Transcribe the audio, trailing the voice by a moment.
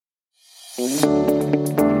Hello,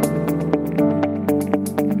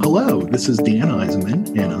 this is Dan Eisenman,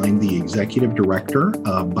 and I'm the Executive Director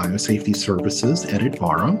of Biosafety Services at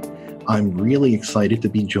Advarra. I'm really excited to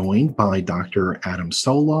be joined by Dr. Adam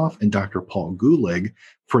Soloff and Dr. Paul Gulig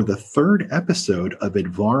for the third episode of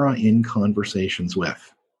Advarra in Conversations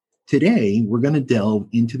With. Today, we're going to delve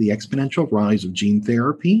into the exponential rise of gene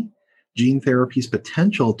therapy's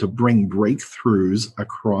potential to bring breakthroughs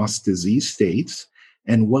across disease states,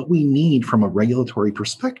 and what we need from a regulatory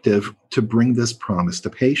perspective to bring this promise to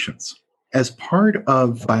patients. As part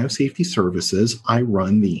of Biosafety Services, I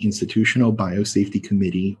run the Institutional Biosafety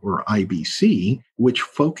Committee, or IBC, which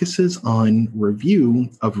focuses on review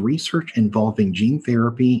of research involving gene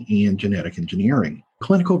therapy and genetic engineering.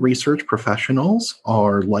 Clinical research professionals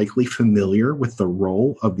are likely familiar with the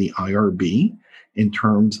role of the IRB in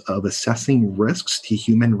terms of assessing risks to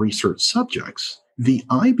human research subjects. The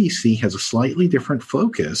IBC has a slightly different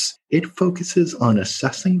focus. It focuses on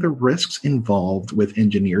assessing the risks involved with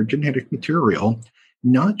engineered genetic material,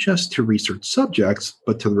 not just to research subjects,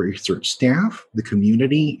 but to the research staff, the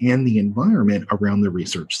community, and the environment around the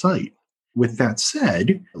research site. With that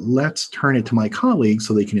said, let's turn it to my colleagues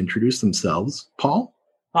so they can introduce themselves. Paul?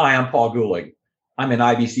 Hi, I'm Paul Gulig. I'm an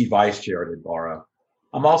IBC Vice Chair at Advarra.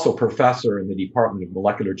 I'm also a professor in the Department of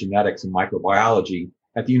Molecular Genetics and Microbiology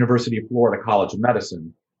at the University of Florida College of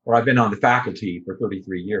Medicine, where I've been on the faculty for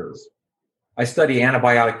 33 years. I study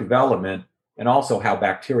antibiotic development and also how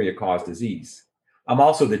bacteria cause disease. I'm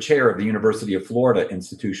also the chair of the University of Florida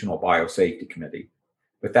Institutional Biosafety Committee.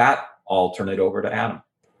 With that, I'll turn it over to Adam.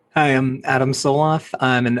 Hi, I'm Adam Soloff.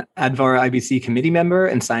 I'm an Advarra IBC committee member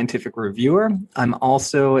and scientific reviewer. I'm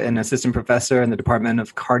also an assistant professor in the Department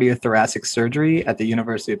of Cardiothoracic Surgery at the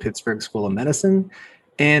University of Pittsburgh School of Medicine,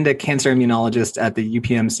 and a cancer immunologist at the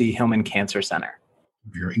UPMC Hillman Cancer Center.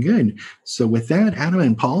 Very good. So with that, Adam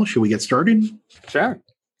and Paul, should we get started? Sure.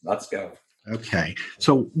 Let's go. Okay.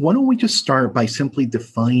 So why don't we just start by simply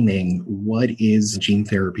defining what is gene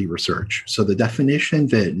therapy research? So the definition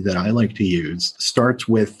that I like to use starts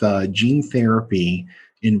with gene therapy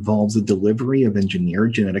involves the delivery of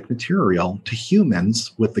engineered genetic material to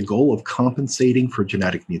humans with the goal of compensating for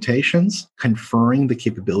genetic mutations, conferring the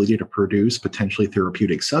capability to produce potentially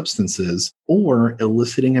therapeutic substances, or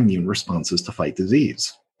eliciting immune responses to fight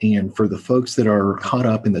disease. And for the folks that are caught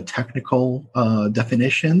up in the technical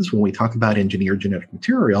definitions, when we talk about engineered genetic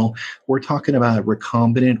material, we're talking about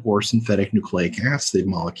recombinant or synthetic nucleic acid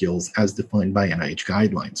molecules as defined by NIH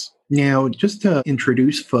guidelines. Now, just to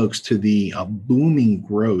introduce folks to the booming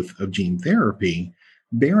growth of gene therapy,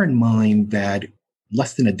 bear in mind that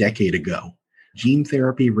less than a decade ago, gene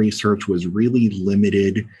therapy research was really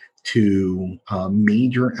limited to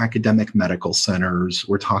major academic medical centers.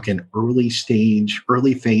 We're talking early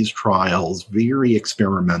phase trials, very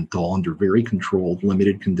experimental, under very controlled,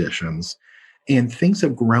 limited conditions. And things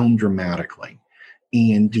have grown dramatically.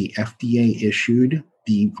 And the FDA issued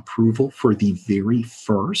the approval for the very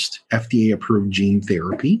first FDA-approved gene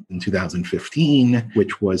therapy in 2015,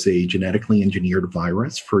 which was a genetically engineered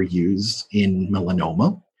virus for use in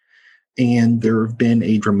melanoma. And there have been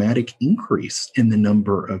a dramatic increase in the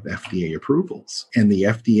number of FDA approvals. And the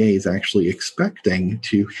FDA is actually expecting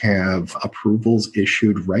to have approvals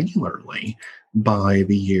issued regularly by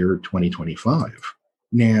the year 2025.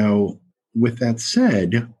 Now, with that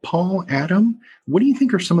said, Paul, Adam, what do you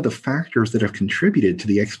think are some of the factors that have contributed to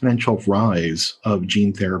the exponential rise of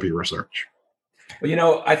gene therapy research?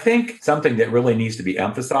 Well, I think something that really needs to be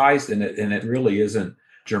emphasized, and it really isn't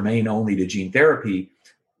germane only to gene therapy,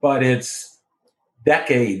 but it's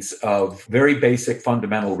decades of very basic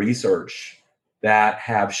fundamental research that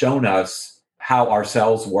have shown us how our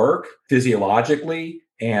cells work physiologically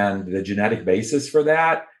and the genetic basis for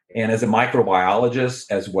that. And as a microbiologist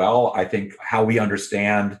as well, I think how we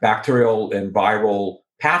understand bacterial and viral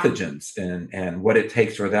pathogens and what it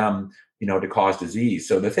takes for them, to cause disease.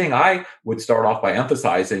 So the thing I would start off by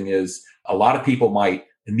emphasizing is a lot of people might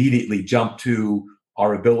immediately jump to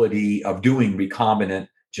our ability of doing recombinant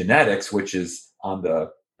genetics, which is on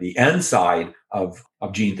the end side of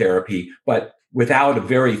gene therapy, but without a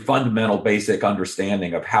very fundamental basic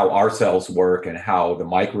understanding of how our cells work and how the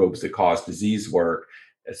microbes that cause disease work,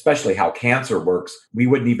 especially how cancer works, we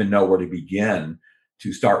wouldn't even know where to begin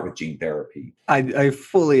to start with gene therapy. I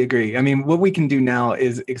fully agree. I mean, what we can do now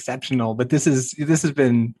is exceptional, but this has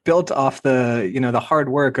been built off the hard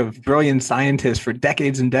work of brilliant scientists for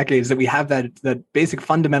decades and decades, that we have that basic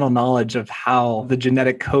fundamental knowledge of how the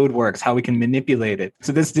genetic code works, how we can manipulate it.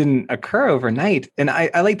 So this didn't occur overnight. And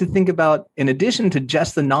I like to think about, in addition to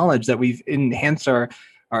just the knowledge that we've enhanced our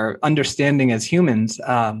understanding as humans,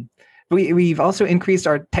 We've also increased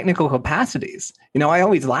our technical capacities. I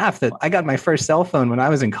always laugh that I got my first cell phone when I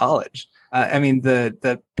was in college.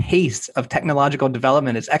 The pace of technological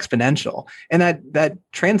development is exponential, and that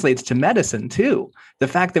translates to medicine too. The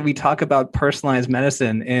fact that we talk about personalized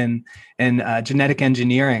medicine in genetic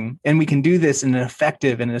engineering, and we can do this in an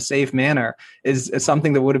effective and a safe manner, is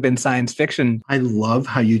something that would have been science fiction. I love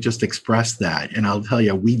how you just expressed that, and I'll tell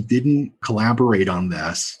you, we didn't collaborate on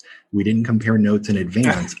this. We didn't compare notes in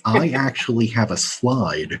advance. I actually have a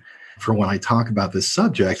slide for when I talk about this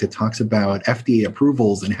subject. It talks about FDA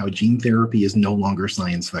approvals and how gene therapy is no longer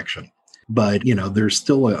science fiction. But, there's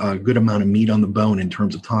still a good amount of meat on the bone in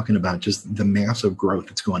terms of talking about just the massive growth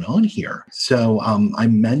that's going on here. So I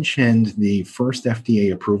mentioned the first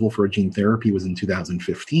FDA approval for a gene therapy was in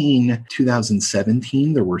 2015.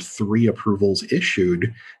 2017, there were 3 approvals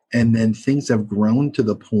issued. And then things have grown to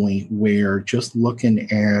the point where just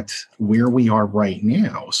looking at where we are right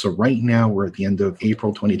now. So right now we're at the end of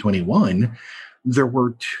April 2021. There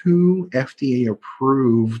were 2 FDA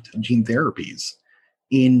approved gene therapies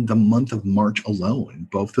in the month of March alone.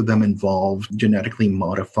 Both of them involved genetically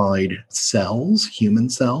modified cells, human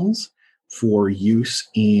cells, for use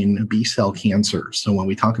in B-cell cancers. So when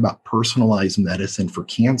we talk about personalized medicine for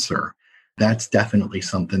cancer, that's definitely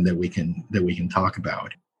something that we can talk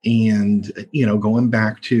about. And, going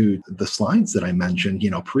back to the slides that I mentioned,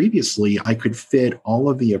 previously I could fit all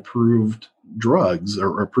of the approved drugs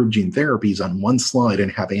or approved gene therapies on one slide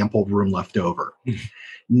and have ample room left over.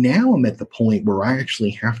 Now I'm at the point where I actually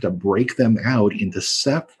have to break them out into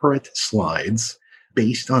separate slides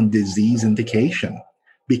based on disease indication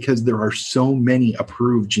because there are so many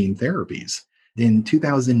approved gene therapies. In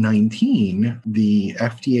 2019, the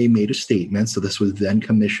FDA made a statement. So this was then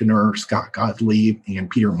Commissioner Scott Gottlieb and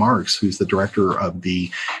Peter Marks, who's the director of the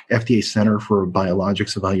FDA Center for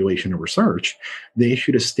Biologics Evaluation and Research. They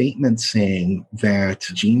issued a statement saying that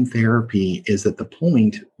gene therapy is at the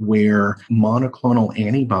point where monoclonal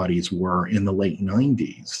antibodies were in the late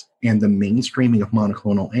 90s. And the mainstreaming of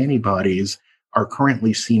monoclonal antibodies are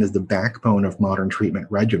currently seen as the backbone of modern treatment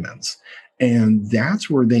regimens. And that's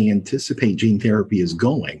where they anticipate gene therapy is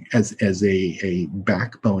going as a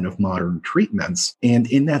backbone of modern treatments.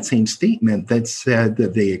 And in that same statement, that said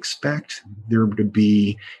that they expect there to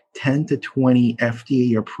be 10 to 20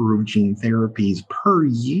 FDA-approved gene therapies per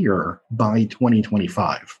year by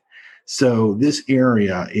 2025. So this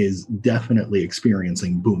area is definitely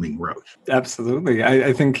experiencing booming growth. Absolutely.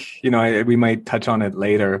 I think, we might touch on it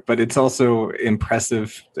later, but it's also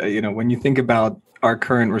impressive, when you think about our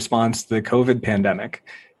current response to the COVID pandemic,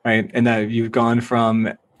 right? And that you've gone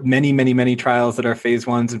from many, many, many trials that are phase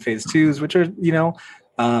 1s and phase 2s, which are,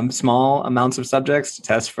 small amounts of subjects to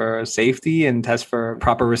test for safety and test for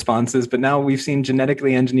proper responses. But now we've seen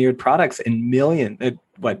genetically engineered products in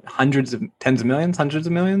hundreds of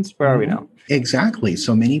millions? Where are we now? Exactly.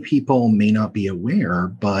 So many people may not be aware,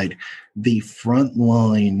 but the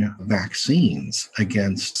frontline vaccines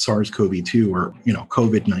against SARS-CoV-2 or,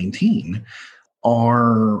 COVID-19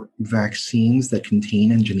 are vaccines that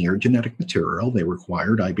contain engineered genetic material. They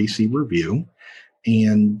required IBC review.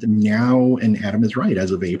 And now, and Adam is right, as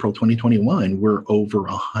of April 2021, we're over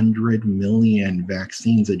 100 million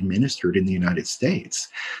vaccines administered in the United States.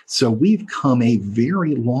 So we've come a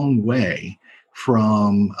very long way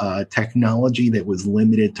from technology that was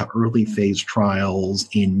limited to early phase trials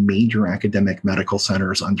in major academic medical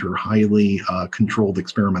centers under highly controlled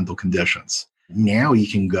experimental conditions. Now you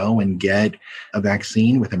can go and get a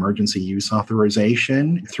vaccine with emergency use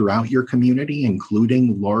authorization throughout your community,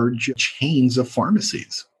 including large chains of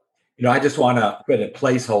pharmacies. I just want to put a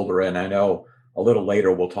placeholder in. I know a little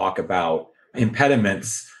later we'll talk about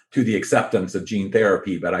impediments to the acceptance of gene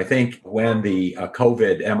therapy. But I think when the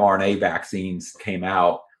COVID mRNA vaccines came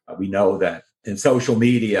out, we know that in social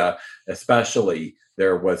media, especially,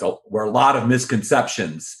 there were a lot of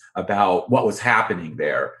misconceptions about what was happening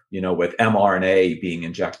there, with mRNA being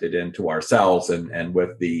injected into our cells and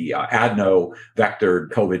with the adeno-vectored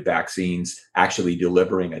COVID vaccines actually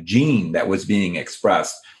delivering a gene that was being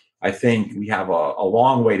expressed. I think we have a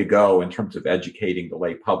long way to go in terms of educating the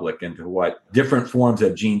lay public into what different forms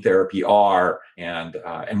of gene therapy are and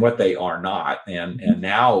what they are not. And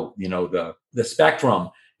now, the spectrum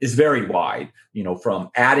is very wide, from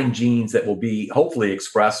adding genes that will be hopefully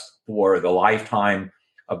expressed for the lifetime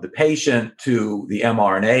of the patient to the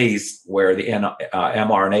mRNAs, where the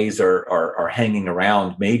mRNAs are hanging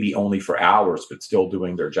around maybe only for hours, but still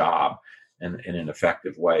doing their job in an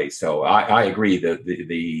effective way. So I agree that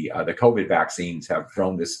the COVID vaccines have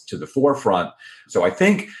thrown this to the forefront. So I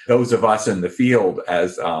think those of us in the field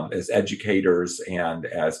as educators and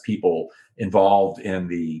as people involved in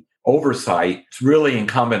the oversight, it's really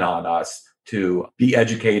incumbent on us to be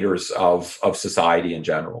educators of society in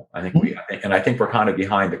general. I think we're kind of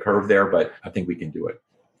behind the curve there, but I think we can do it.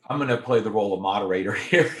 I'm going to play the role of moderator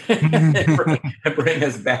here and bring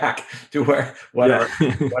us back to what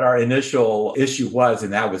our initial issue was,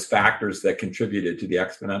 and that was factors that contributed to the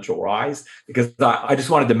exponential rise. Because I just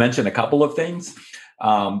wanted to mention a couple of things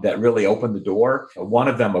that really opened the door. One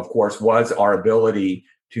of them, of course, was our ability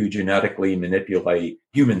to genetically manipulate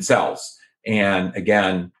human cells. And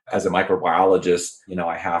again, as a microbiologist,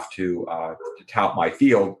 I have to tout my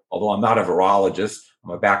field, although I'm not a virologist,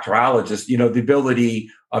 I'm a bacteriologist, the ability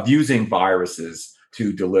of using viruses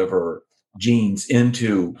to deliver genes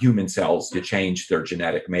into human cells to change their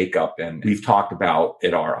genetic makeup. And we've talked about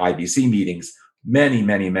at our IBC meetings, many,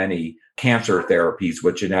 many, many cancer therapies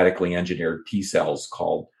with genetically engineered T cells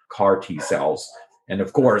called CAR T cells. And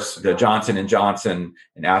of course, the Johnson & Johnson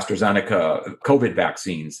and AstraZeneca COVID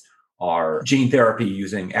vaccines are gene therapy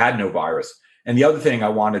using adenovirus. And the other thing I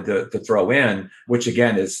wanted to throw in, which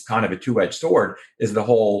again is kind of a two-edged sword, is the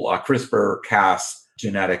whole CRISPR-Cas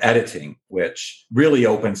genetic editing, which really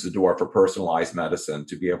opens the door for personalized medicine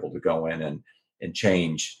to be able to go in and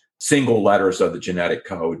change single letters of the genetic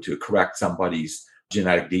code to correct somebody's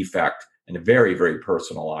genetic defect in a very, very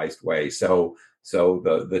personalized way. So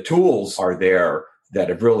the tools are there that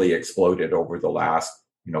have really exploded over the last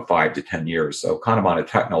 5 to 10 years. So kind of on a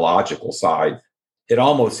technological side, it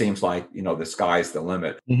almost seems like, the sky's the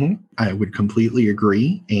limit. Mm-hmm. I would completely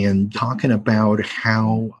agree. And talking about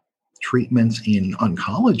how treatments in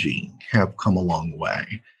oncology have come a long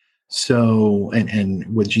way. So,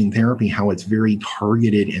 and with gene therapy, how it's very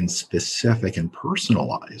targeted and specific and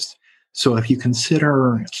personalized. So if you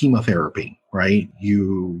consider chemotherapy, right,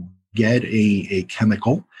 you get a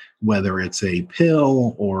chemical, whether it's a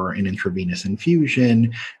pill or an intravenous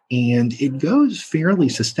infusion, and it goes fairly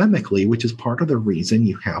systemically, which is part of the reason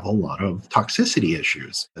you have a lot of toxicity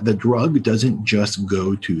issues. The drug doesn't just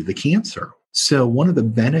go to the cancer. So one of the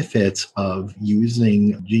benefits of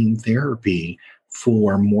using gene therapy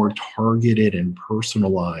for more targeted and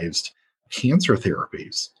personalized cancer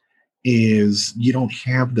therapies is you don't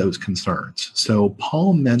have those concerns. So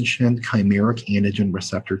Paul mentioned chimeric antigen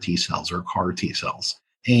receptor T cells, or CAR T cells.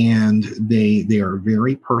 And they are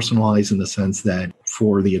very personalized in the sense that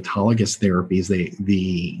for the autologous therapies,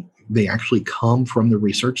 they actually come from the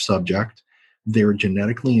research subject. They're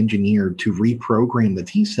genetically engineered to reprogram the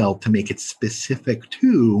T cell to make it specific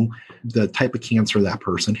to the type of cancer that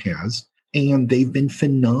person has. And they've been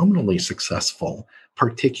phenomenally successful,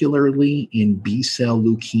 particularly in B-cell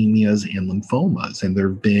leukemias and lymphomas. And there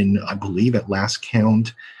have been, I believe at last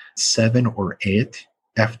count, 7 or 8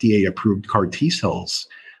 FDA-approved CAR T cell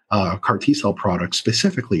products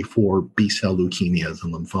specifically for B-cell leukemias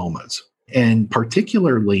and lymphomas, and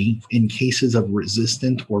particularly in cases of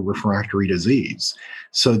resistant or refractory disease.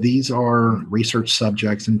 So these are research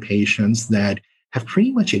subjects and patients that have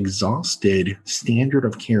pretty much exhausted standard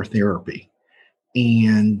of care therapy.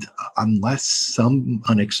 And unless some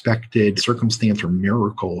unexpected circumstance or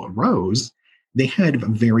miracle arose, they had a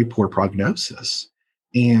very poor prognosis.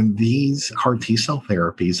 And these CAR T cell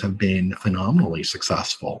therapies have been phenomenally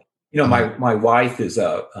successful. My wife is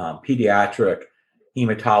a pediatric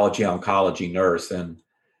hematology oncology nurse, and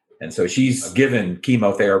so she's given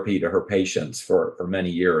chemotherapy to her patients for many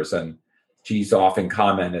years. And she's often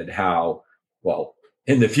commented how, well,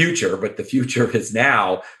 in the future, but the future is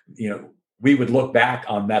now, we would look back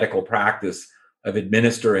on medical practice of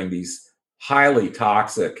administering these highly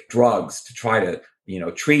toxic drugs to try to,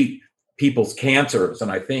 treat people's cancers.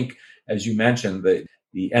 And I think, as you mentioned,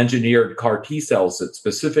 the engineered CAR T cells that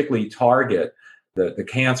specifically target the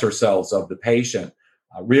cancer cells of the patient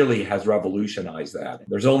really has revolutionized that.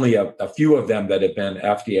 There's only a few of them that have been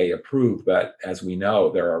FDA approved, but as we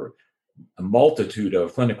know, there are a multitude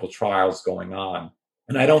of clinical trials going on.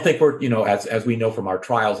 And I don't think we're, as we know from our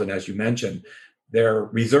trials, and as you mentioned, they're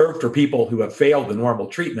reserved for people who have failed the normal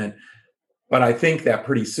treatment. But I think that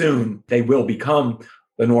pretty soon they will become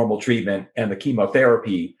the normal treatment, and the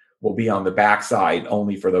chemotherapy will be on the backside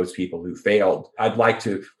only for those people who failed. I'd like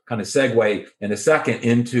to kind of segue in a second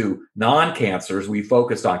into non-cancers. We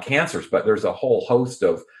focused on cancers, but there's a whole host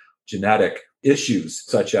of genetic issues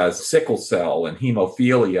such as sickle cell and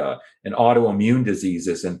hemophilia and autoimmune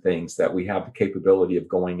diseases and things that we have the capability of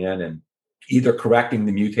going in and either correcting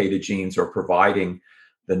the mutated genes or providing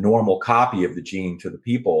the normal copy of the gene to the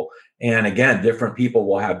people. And again, different people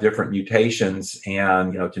will have different mutations.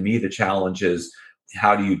 And, to me, the challenge is,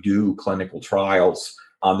 how do you do clinical trials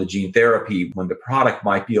on the gene therapy when the product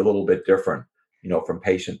might be a little bit different, from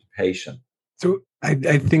patient to patient? So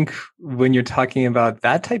I think when you're talking about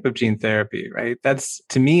that type of gene therapy, right, that's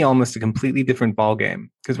to me almost a completely different ballgame.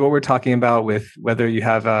 Because what we're talking about with whether you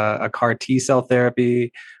have a CAR T cell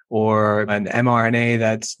therapy or an mRNA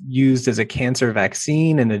that's used as a cancer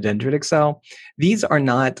vaccine in a dendritic cell, these are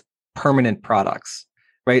not permanent products,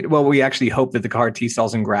 right? Well, we actually hope that the CAR T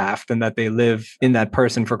cells engraft and that they live in that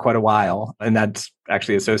person for quite a while. And that's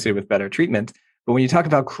actually associated with better treatment. But when you talk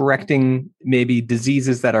about correcting maybe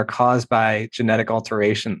diseases that are caused by genetic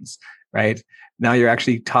alterations, right? Now you're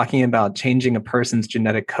actually talking about changing a person's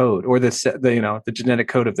genetic code or the genetic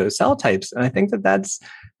code of those cell types. And I think that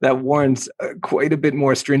warrants quite a bit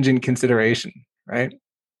more stringent consideration, right?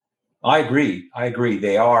 I agree.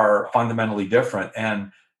 They are fundamentally different.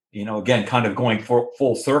 And, again, kind of going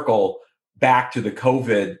full circle back to the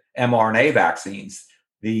COVID mRNA vaccines,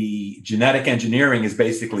 the genetic engineering is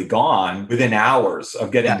basically gone within hours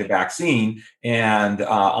of getting the vaccine. And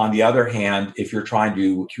on the other hand, if you're trying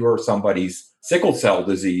to cure somebody's sickle cell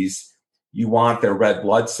disease, you want their red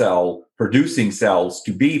blood cell producing cells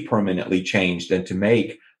to be permanently changed and to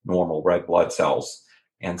make normal red blood cells.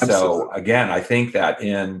 And so, again, I think that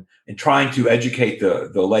in trying to educate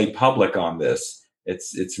the lay public on this,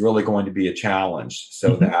 it's really going to be a challenge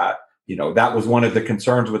so that, that was one of the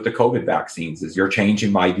concerns with the COVID vaccines is you're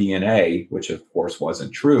changing my DNA, which of course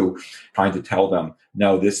wasn't true, trying to tell them,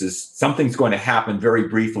 no, something's going to happen very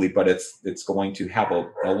briefly, but it's going to have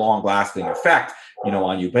a long lasting effect,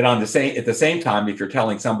 on you. But at the same time, if you're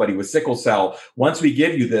telling somebody with sickle cell, once we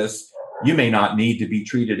give you this, you may not need to be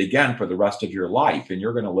treated again for the rest of your life, and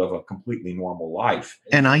you're going to live a completely normal life.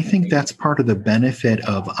 And I think that's part of the benefit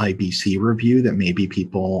of IBC review that maybe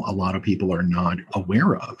a lot of people are not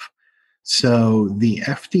aware of. So the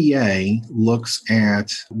FDA looks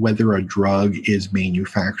at whether a drug is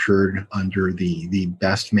manufactured under the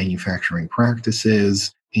best manufacturing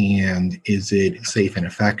practices and is it safe and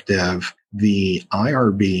effective. The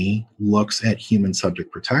IRB looks at human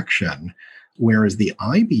subject protection, whereas the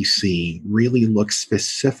IBC really looks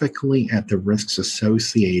specifically at the risks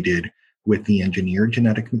associated with the engineered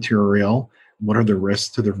genetic material. What are the risks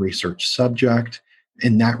to the research subject?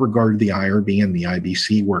 In that regard, the IRB and the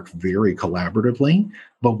IBC work very collaboratively,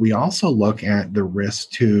 but we also look at the risk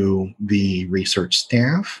to the research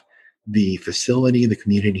staff, the facility, the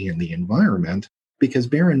community, and the environment, because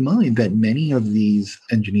bear in mind that many of these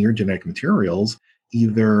engineered genetic materials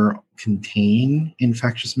either contain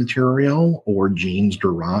infectious material or genes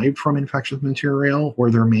derived from infectious material, or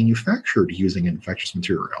they're manufactured using infectious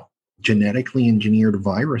material. Genetically engineered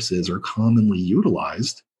viruses are commonly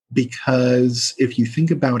utilized because if you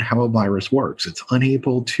think about how a virus works, it's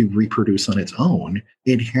unable to reproduce on its own.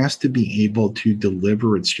 It has to be able to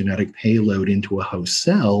deliver its genetic payload into a host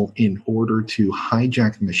cell in order to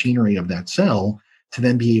hijack the machinery of that cell to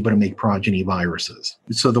then be able to make progeny viruses.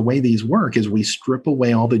 So the way these work is we strip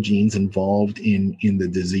away all the genes involved in the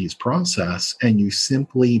disease process, and you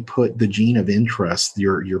simply put the gene of interest,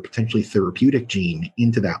 your potentially therapeutic gene,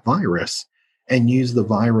 into that virus and use the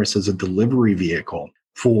virus as a delivery vehicle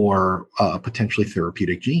for a potentially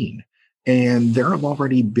therapeutic gene. And there have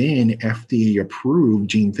already been FDA-approved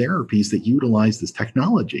gene therapies that utilize this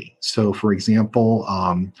technology. So, for example,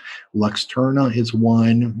 Luxturna is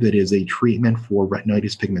one that is a treatment for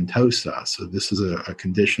retinitis pigmentosa. So this is a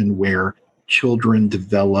condition where children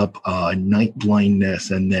develop night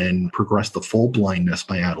blindness and then progress to full blindness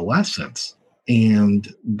by adolescence.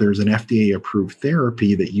 And there's an FDA-approved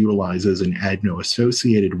therapy that utilizes an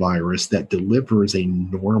adeno-associated virus that delivers a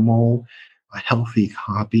normal, a healthy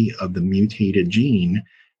copy of the mutated gene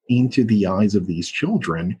into the eyes of these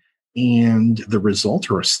children. And the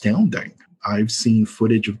results are astounding. I've seen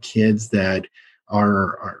footage of kids that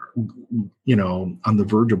are on the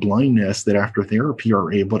verge of blindness that after therapy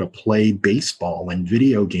are able to play baseball and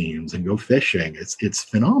video games and go fishing. It's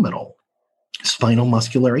phenomenal. Spinal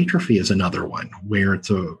muscular atrophy is another one where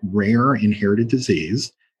it's a rare inherited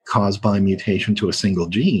disease caused by mutation to a single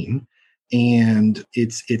gene. And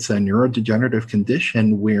it's a neurodegenerative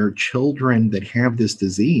condition where children that have this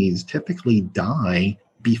disease typically die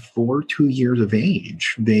before 2 years of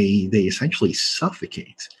age. They essentially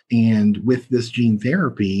suffocate. And with this gene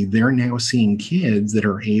therapy, they're now seeing kids that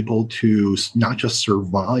are able to not just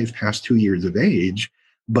survive past 2 years of age,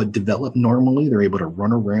 but develop normally. They're able to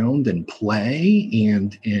run around and play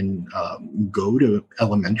and go to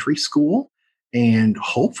elementary school and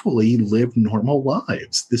hopefully live normal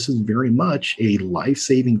lives. This is very much a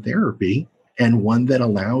life-saving therapy and one that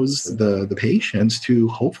allows the patients to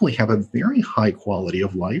hopefully have a very high quality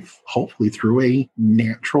of life, hopefully through a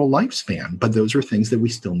natural lifespan. But those are things that we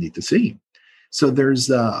still need to see. So there's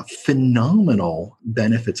phenomenal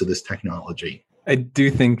benefits of this technology. I do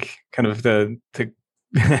think kind of to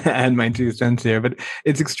add my 2 cents here, but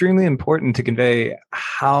it's extremely important to convey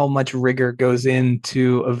how much rigor goes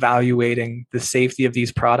into evaluating the safety of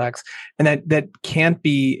these products. And that can't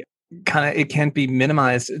be it can't be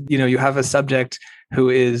minimized. You have a subject who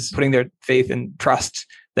is putting their faith and trust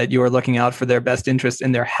that you are looking out for their best interest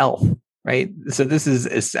in their health, right? So this is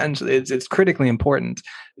essentially, it's critically important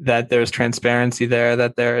that there's transparency there,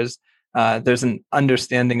 that there's an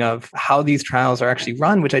understanding of how these trials are actually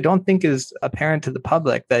run, which I don't think is apparent to the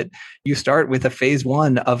public, that you start with a phase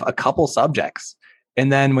 1 of a couple subjects. And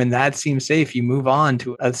then when that seems safe, you move on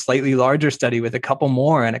to a slightly larger study with a couple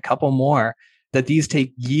more and a couple more, that these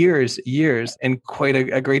take years, and quite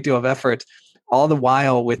a great deal of effort, all the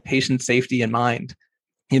while with patient safety in mind.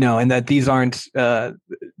 And that these aren't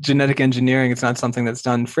genetic engineering. It's not something that's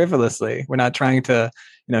done frivolously. We're not trying to,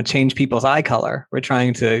 change people's eye color. We're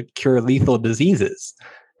trying to cure lethal diseases,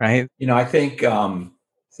 right? I think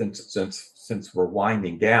since we're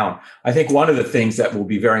winding down, I think one of the things that will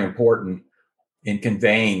be very important in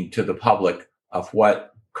conveying to the public of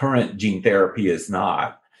what current gene therapy is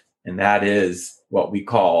not, and that is what we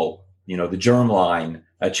call, the germline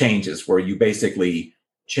changes, where you basically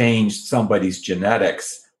change somebody's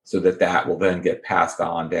genetics so that will then get passed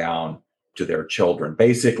on down to their children,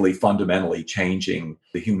 basically fundamentally changing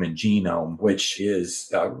the human genome, which is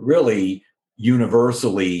really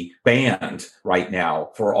universally banned right now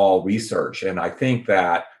for all research. And I think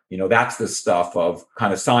that, that's the stuff of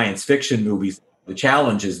kind of science fiction movies. The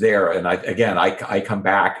challenge is there. And I come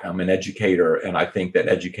back, I'm an educator, and I think that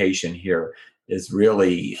education here is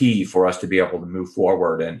really key for us to be able to move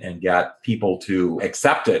forward and get people to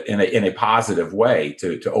accept it in a positive way,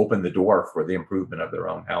 to open the door for the improvement of their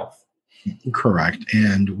own health. Correct.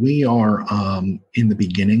 And we are in the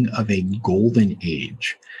beginning of a golden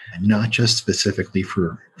age, not just specifically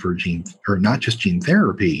for gene, or not just gene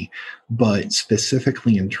therapy, but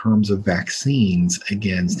specifically in terms of vaccines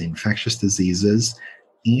against infectious diseases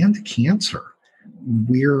and cancer.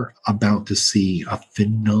 We're about to see a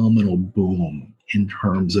phenomenal boom in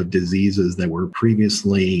terms of diseases that were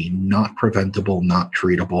previously not preventable, not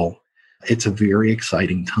treatable. It's a very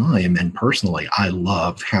exciting time. And personally, I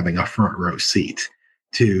love having a front row seat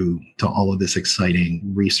to all of this exciting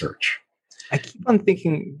research. I keep on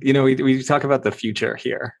thinking, we talk about the future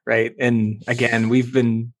here, right? And again, we've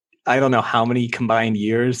been, I don't know how many combined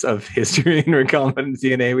years of history in recombinant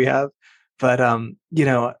DNA we have, but,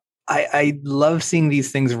 I love seeing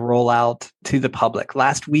these things roll out to the public.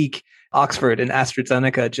 Last week, Oxford and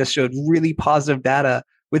AstraZeneca just showed really positive data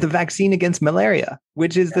with a vaccine against malaria,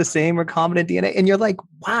 which is the same recombinant DNA. And you're like,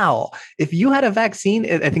 wow, if you had a vaccine,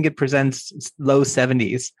 I think it presents low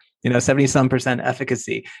 70s, 70-some%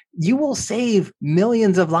 efficacy, you will save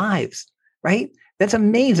millions of lives, right? That's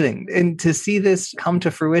amazing. And to see this come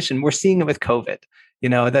to fruition, we're seeing it with COVID.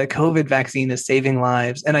 The COVID vaccine is saving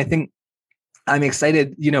lives. And I think I'm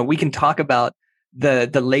excited, we can talk about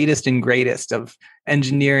the latest and greatest of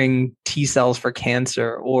engineering T cells for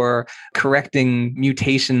cancer, or correcting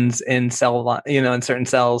mutations in in certain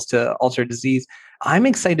cells to alter disease. I'm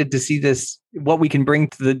excited to see this, what we can bring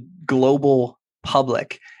to the global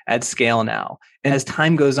public at scale now. And as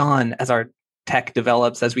time goes on, as our tech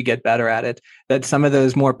develops, as we get better at it, that some of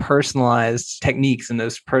those more personalized techniques and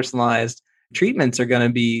those personalized treatments are going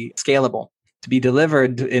to be scalable, to be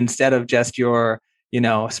delivered instead of just your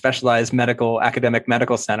specialized academic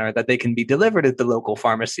medical center, that they can be delivered at the local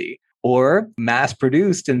pharmacy or mass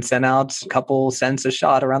produced and sent out a couple cents a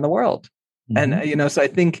shot around the world. Mm-hmm. And, so I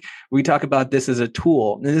think we talk about this as a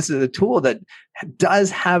tool, and this is a tool that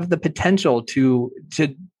does have the potential to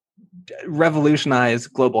revolutionize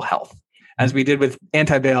global health, as we did with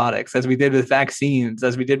antibiotics, as we did with vaccines,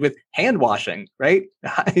 as we did with hand washing, right?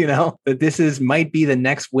 That this might be the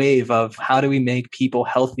next wave of how do we make people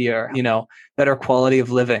healthier, better quality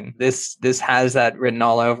of living. This has that written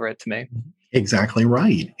all over it to me. Exactly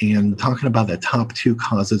right. And talking about the top 2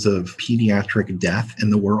 causes of pediatric death in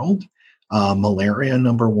the world, malaria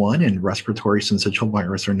number 1 and respiratory syncytial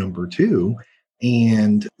virus are number 2.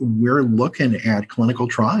 And we're looking at clinical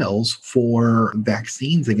trials for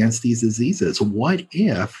vaccines against these diseases. What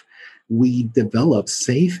if we develop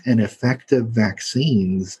safe and effective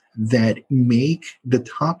vaccines that make the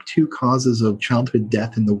top 2 causes of childhood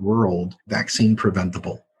death in the world vaccine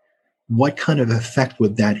preventable? What kind of effect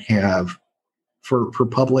would that have for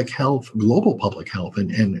public health, global public health,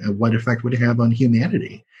 and what effect would it have on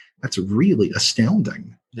humanity? That's really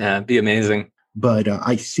astounding. Yeah, it'd be amazing. But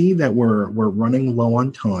I see that we're running low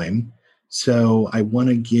on time. So I want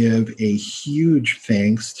to give a huge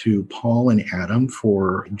thanks to Paul and Adam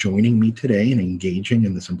for joining me today and engaging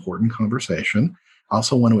in this important conversation. I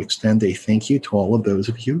also want to extend a thank you to all of those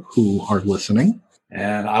of you who are listening.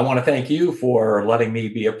 And I want to thank you for letting me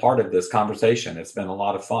be a part of this conversation. It's been a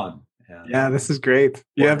lot of fun. Yeah, this is great.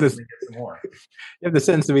 You have this. You have the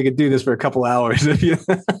sense that we could do this for a couple hours if you.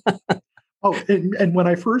 Oh, and when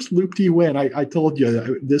I first looped you in, I told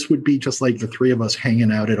you this would be just like the three of us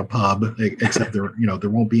hanging out at a pub, except there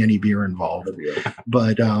won't be any beer involved.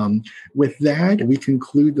 But with that, we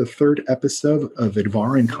conclude the third episode of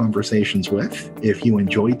Advara in Conversations With. If you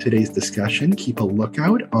enjoyed today's discussion, keep a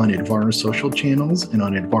lookout on Advara's social channels and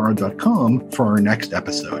on advara.com for our next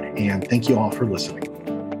episode. And thank you all for listening.